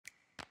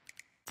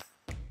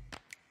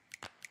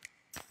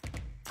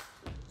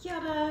Kia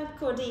ora,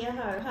 ko dia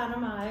ho, hana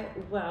mai,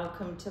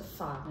 welcome to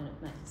 5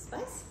 Minute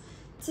Makerspace.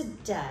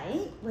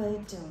 Today we're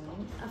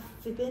doing a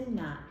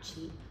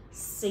Fibonacci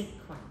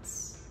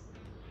sequence,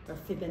 or a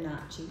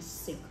Fibonacci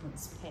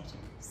sequence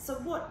pattern. So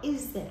what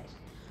is that?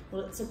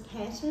 Well, it's a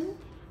pattern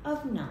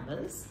of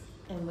numbers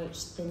in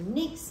which the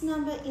next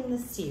number in the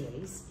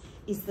series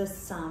is the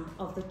sum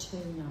of the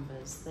two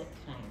numbers that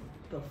came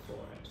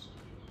before it.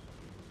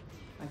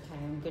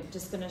 Okay, I'm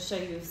just going to show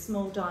you a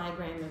small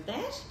diagram of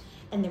that,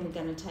 and then we're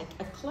going to take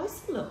a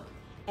closer look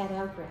at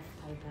our graph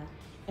paper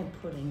and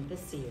putting the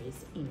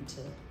series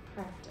into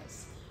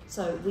practice.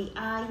 So we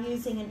are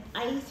using an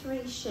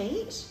A3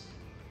 sheet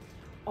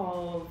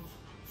of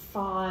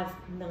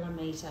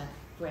 5mm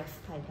graph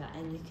paper,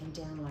 and you can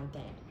download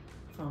that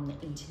from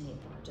the internet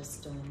by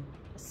just doing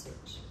a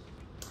search.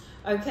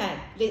 Okay,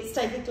 let's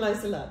take a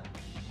closer look.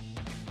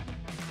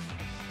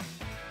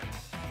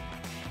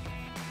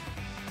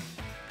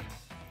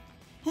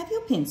 Have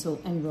your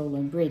pencil and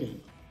ruler ready.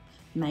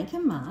 Make a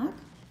mark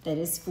that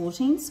is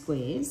 14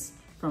 squares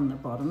from the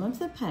bottom of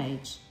the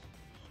page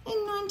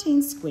and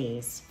 19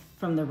 squares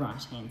from the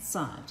right hand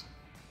side.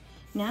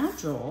 Now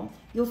draw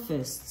your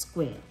first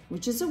square,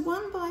 which is a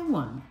 1 by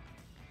 1.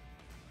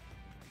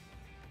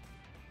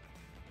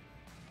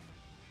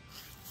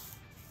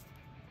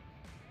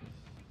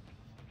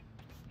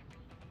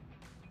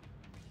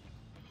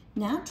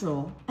 Now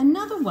draw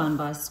another 1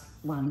 by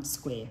 1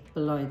 square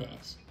below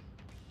that.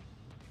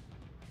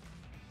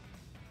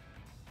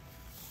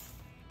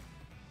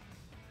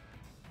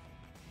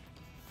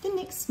 The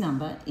next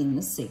number in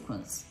the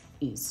sequence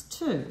is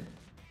 2.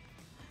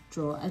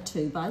 Draw a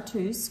 2 by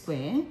 2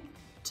 square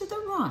to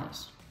the right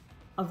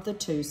of the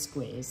 2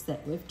 squares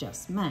that we've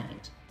just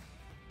made.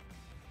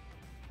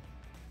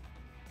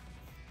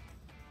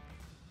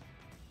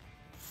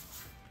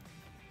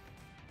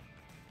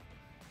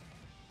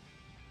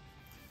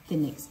 The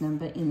next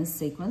number in the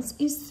sequence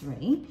is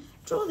 3.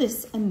 Draw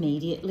this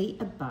immediately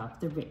above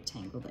the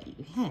rectangle that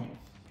you have.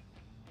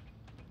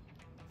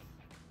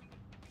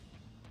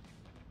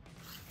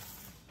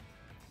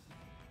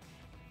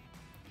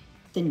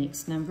 The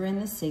next number in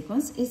the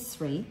sequence is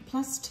 3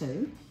 plus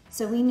 2,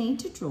 so we need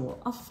to draw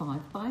a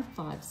 5 by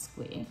 5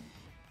 square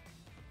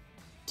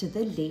to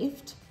the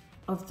left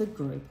of the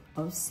group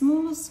of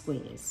smaller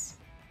squares.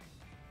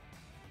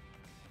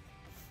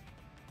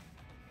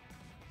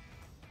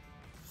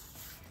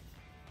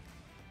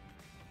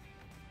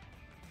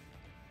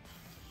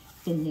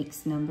 The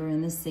next number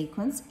in the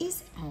sequence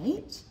is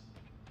 8.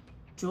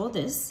 Draw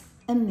this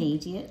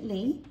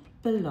immediately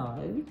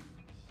below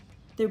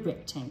the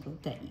rectangle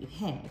that you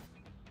have.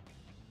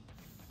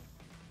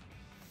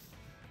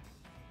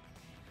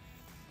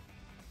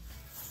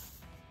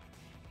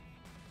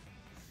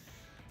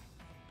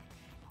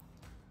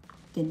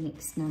 The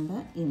next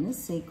number in the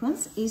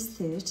sequence is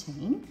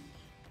 13.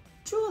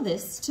 Draw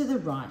this to the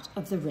right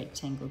of the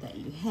rectangle that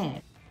you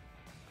have.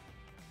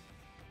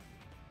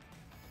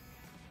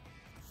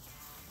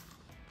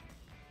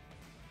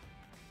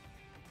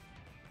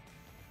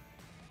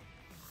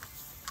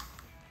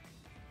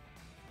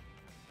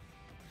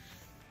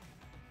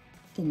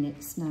 The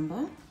next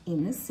number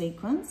in the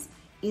sequence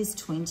is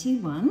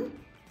 21.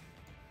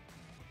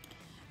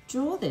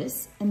 Draw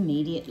this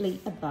immediately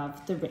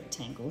above the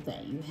rectangle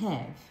that you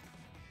have.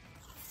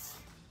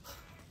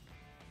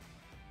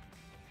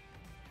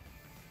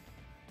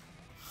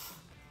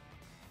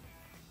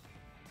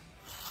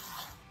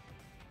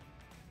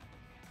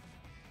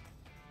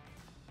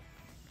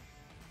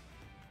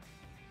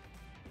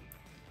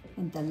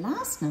 And the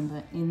last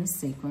number in the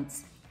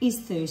sequence is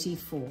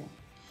 34.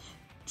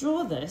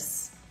 Draw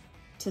this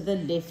to the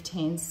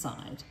left-hand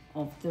side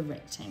of the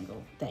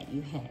rectangle that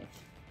you have.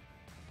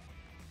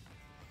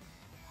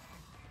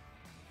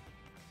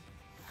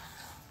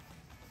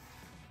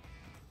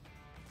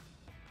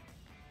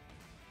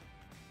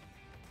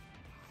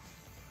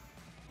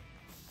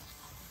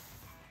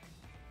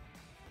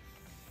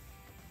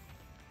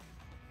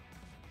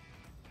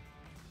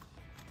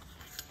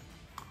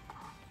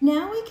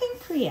 Now we can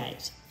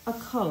create a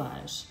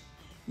collage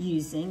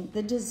using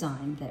the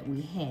design that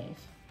we have.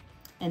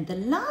 And the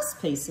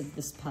last piece of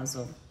this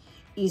puzzle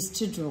is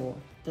to draw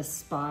the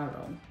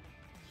spiral.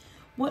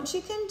 What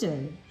you can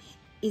do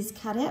is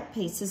cut out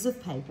pieces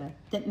of paper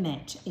that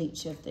match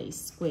each of these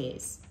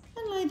squares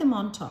and lay them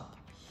on top.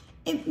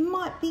 It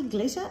might be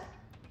glitter,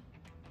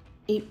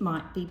 it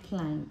might be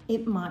plain,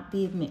 it might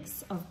be a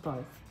mix of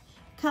both.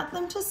 Cut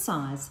them to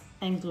size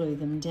and glue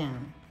them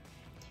down.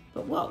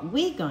 But what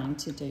we're going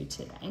to do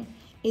today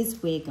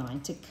is we're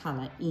going to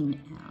colour in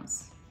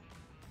ours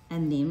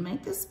and then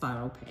make the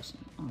spiral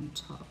pattern on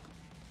top.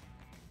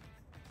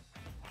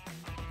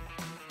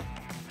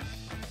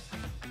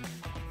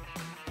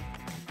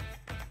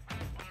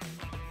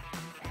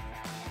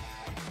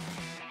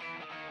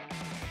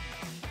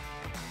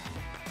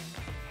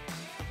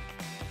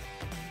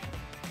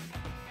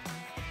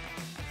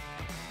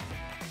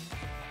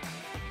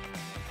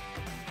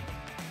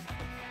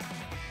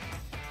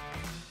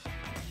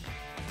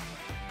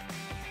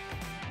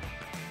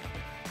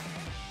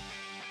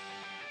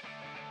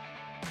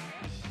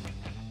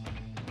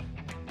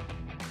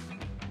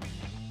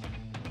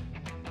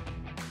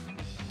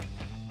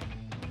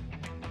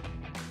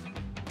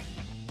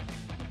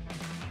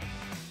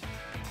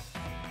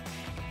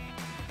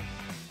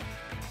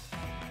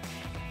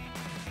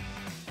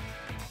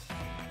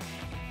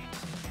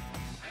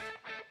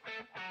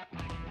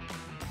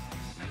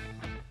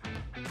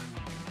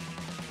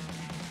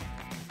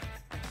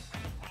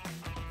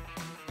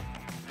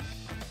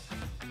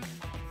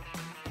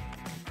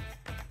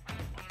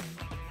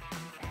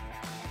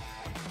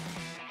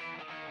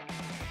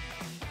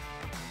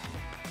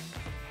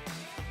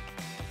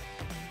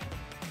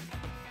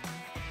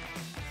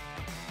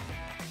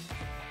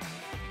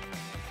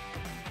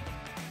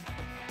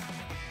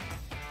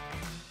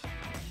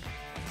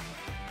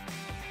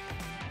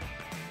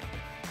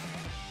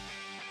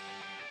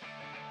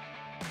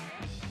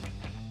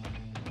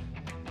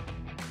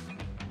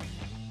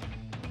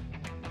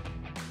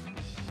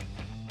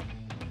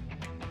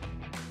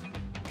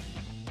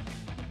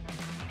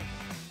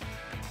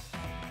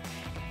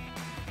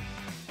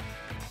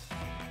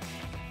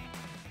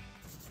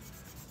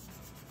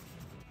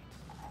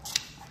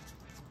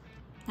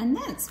 And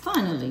that's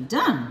finally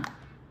done.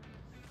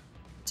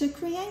 To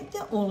create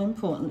the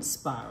all-important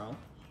spiral,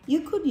 you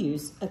could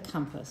use a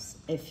compass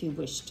if you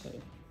wish to.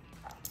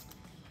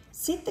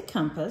 Set the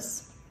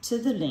compass to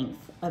the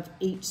length of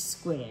each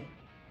square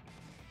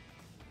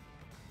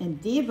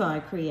and thereby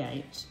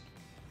create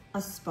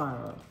a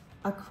spiral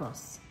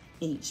across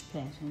each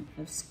pattern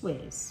of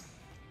squares.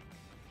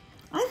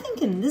 I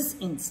think in this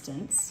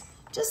instance,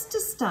 just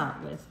to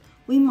start with,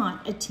 we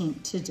might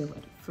attempt to do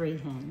it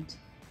freehand.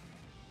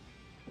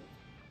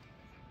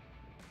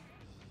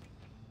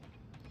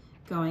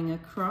 Going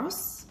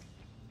across,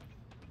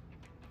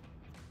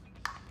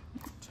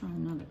 try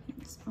another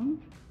pencil,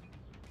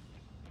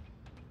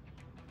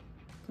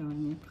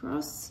 going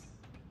across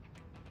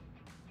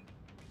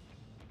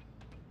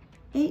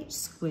each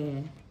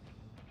square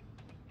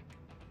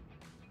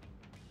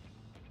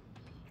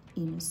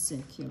in a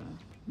circular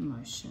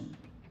motion.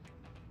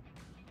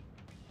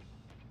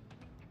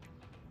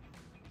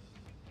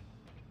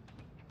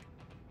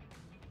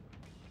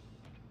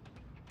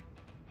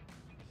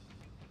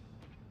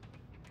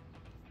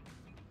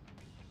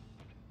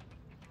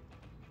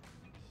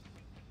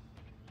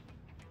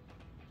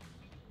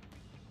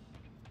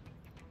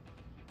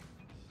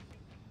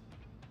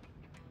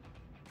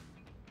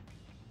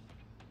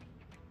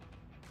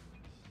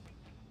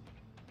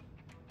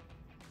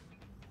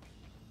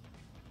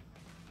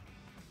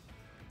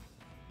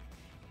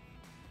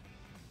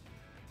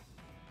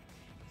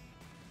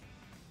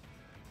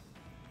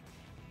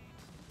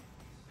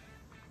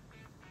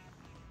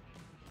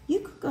 You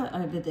could go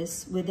over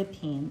this with a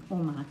pen or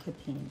marker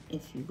pen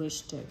if you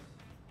wish to.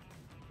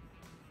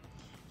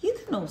 You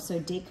can also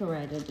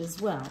decorate it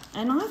as well,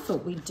 and I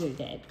thought we'd do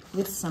that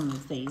with some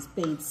of these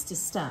beads to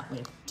start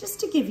with, just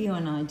to give you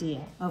an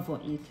idea of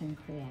what you can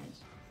create.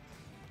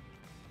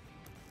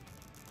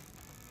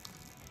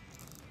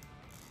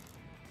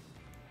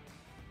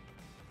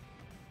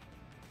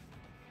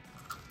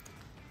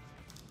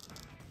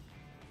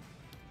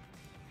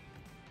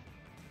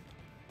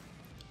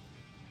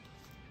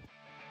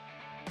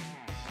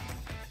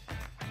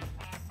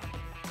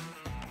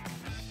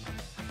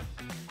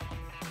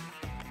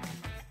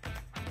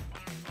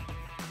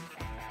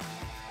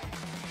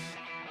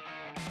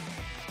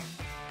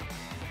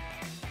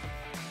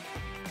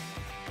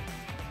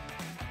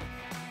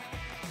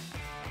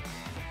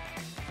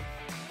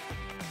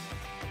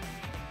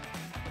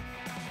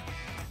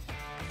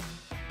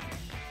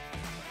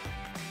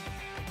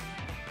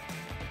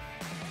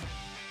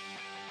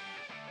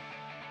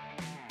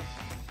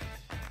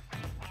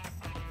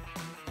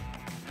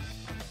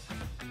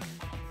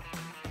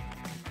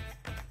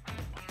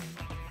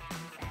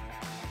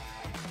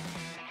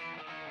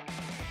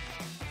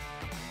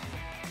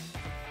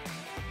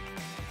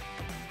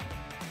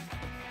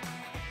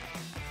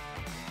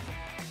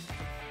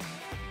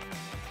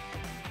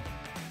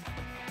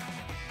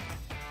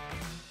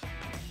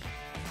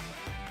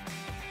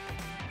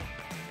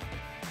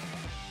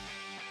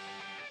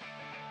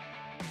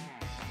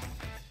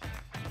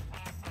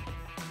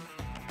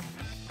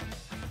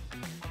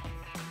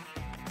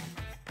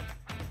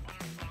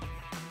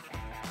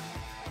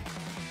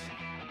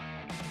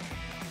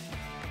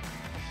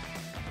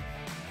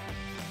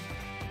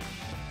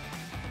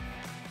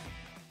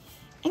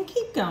 And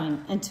keep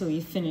going until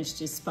you've finished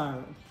your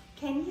spiral.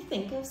 Can you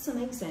think of some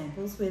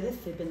examples where the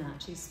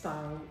Fibonacci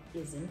spiral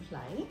is in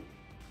play?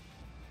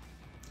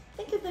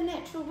 Think of the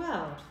natural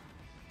world.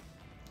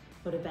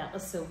 What about the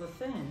silver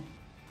fern?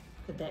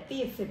 Could that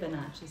be a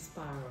Fibonacci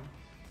spiral?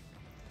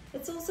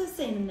 It's also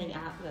seen in the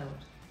art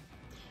world.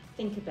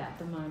 Think about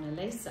the Mona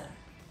Lisa.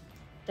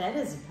 That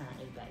is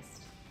apparently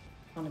based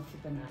on a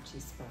Fibonacci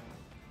spiral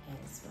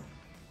as well.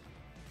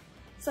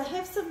 So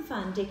have some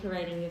fun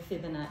decorating your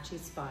Fibonacci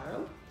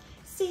spiral.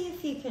 See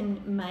if you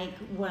can make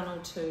one or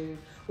two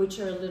which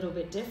are a little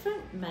bit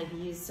different. Maybe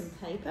use some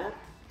paper,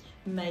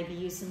 maybe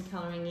use some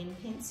colouring in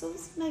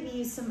pencils, maybe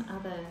use some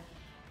other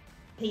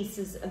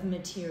pieces of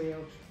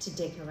material to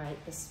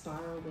decorate the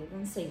spiral with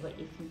and see what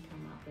you can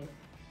come up with.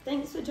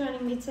 Thanks for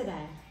joining me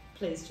today.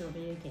 Please join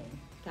me again.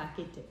 Ka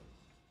kite.